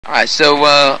Alright,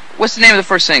 so what's the name of the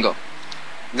first single?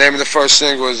 The name of the first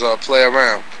single is Play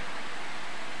Around.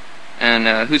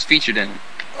 And who's featured in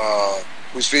it?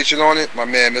 Who's featured on it? My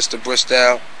man Mr.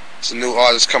 Freestyle. It's a new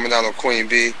artist coming out on Queen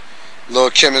Bee. Lil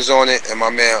Kim is on it, and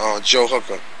my man Joe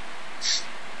Hooker.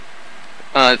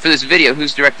 For this video,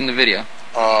 who's directing the video?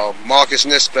 Marcus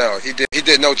Nispel. He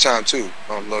did No Time too.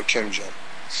 Lil Kim Joe.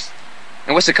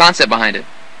 And what's the concept behind it?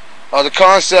 The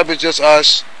concept is just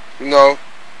us,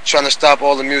 trying to stop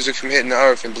all the music from hitting the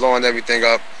earth and blowing everything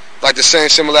up. Like the same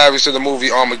similarities to the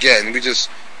movie Armageddon. We just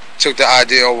took the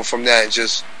idea over from that and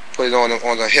just put it on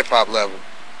a hip-hop level.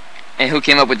 And who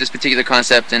came up with this particular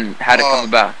concept and how did it come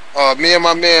about? Me and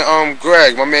my man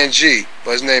Greg, my man G,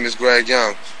 but his name is Greg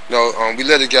Young. We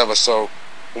live together, so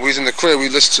when we was in the crib, we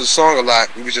listened to the song a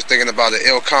lot. We was just thinking about an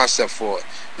ill concept for it.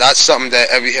 Not something that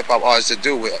every hip-hop artist would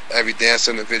do with every dancer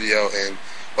in the video,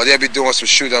 or they'll be doing some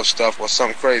shoot-up stuff or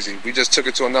something crazy. We just took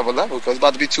it to another level because it's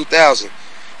about to be 2000.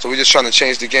 So we're just trying to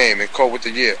change the game and cope with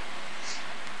the year.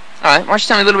 Alright, why don't you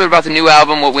tell me a little bit about the new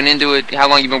album, what went into it, how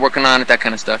long you've been working on it, that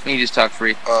kind of stuff. You just talk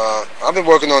free. I've been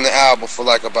working on the album for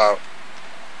like about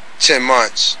 10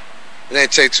 months. It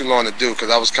didn't take too long to do because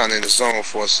I was kind of in the zone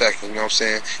for a second, you know what I'm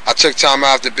saying? I took time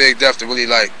out after Big Def to really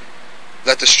let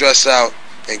the stress out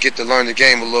and get to learn the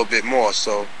game a little bit more.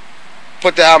 So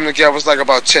put the album together, it's like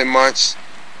about 10 months.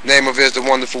 Name of it is The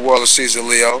Wonderful World of Caesar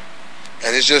Leo.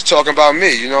 And it's just talking about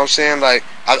me, you know what I'm saying? Like,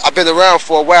 I've been around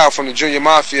for a while from the Junior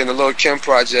Mafia and the Lil Kim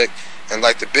project and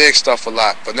like the big stuff a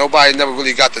lot, but nobody never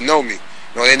really got to know me.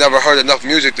 They never heard enough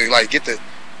music to get to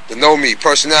know me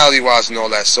personality-wise and all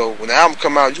that. So when the album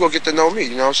come out, you gonna get to know me,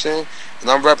 you know what I'm saying? And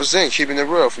I'm representing, keeping it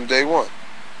real from day one.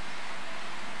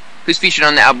 Who's featured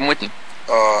on the album with you?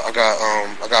 I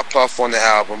got Puff on the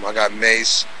album. I got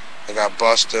Mace. I got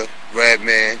Buster,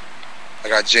 Redman. I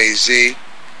got Jay-Z.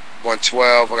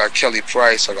 112, I got Kelly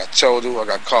Price, I got Total, I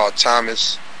got Carl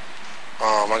Thomas,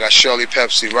 I got Shirley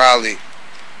Pepsi Riley,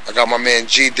 I got my man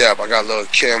G-Dep, I got Lil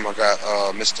Kim, I got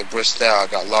Mr. Freestyle, I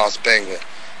got Lost Banger,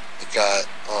 I got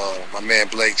my man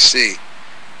Blake C,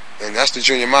 and that's the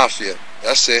Junior Mafia.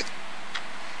 That's it.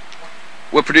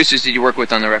 What producers did you work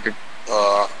with on the record?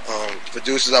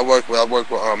 Producers I work with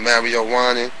Mario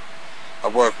Waning, I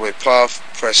work with Puff,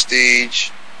 Prestige,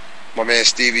 my man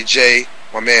Stevie J,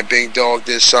 my man Big Dog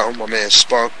did something, my man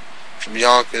Spunk from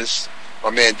Yonkers, my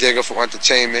man Digger from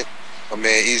Entertainment, my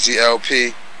man Easy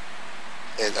LP,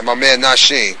 and my man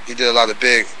Nasheen. He did a lot of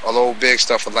old big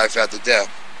stuff for Life After Death.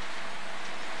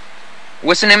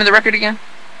 What's the name of the record again?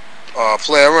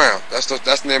 Play Around. That's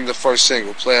the name of the first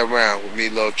single. Play Around with me,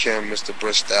 Lil Kim, Mr.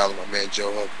 Freestyle, and my man Joe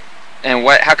Hooker. And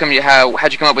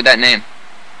how'd you come up with that name?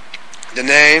 The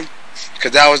name,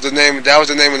 because that was the name of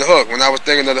the hook. When I was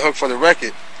thinking of the hook for the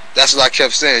record, that's what I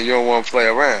kept saying. You don't want to play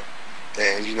around,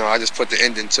 and I just put the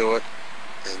ending to it,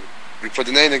 and we put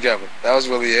the name together. That was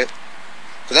really it.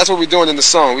 Cause that's what we're doing in the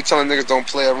song. We telling niggas don't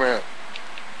play around,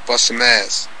 bust some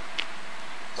ass.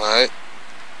 All right.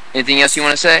 Anything else you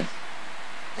want to say?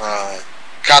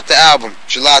 Cop the album,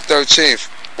 July 13th.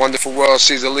 Wonderful World,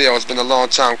 Caesar Leo. It's been a long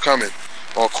time coming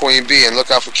on Queen Bee, and look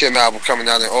out for Kim album coming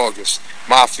out in August.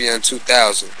 Mafia in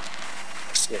 2000.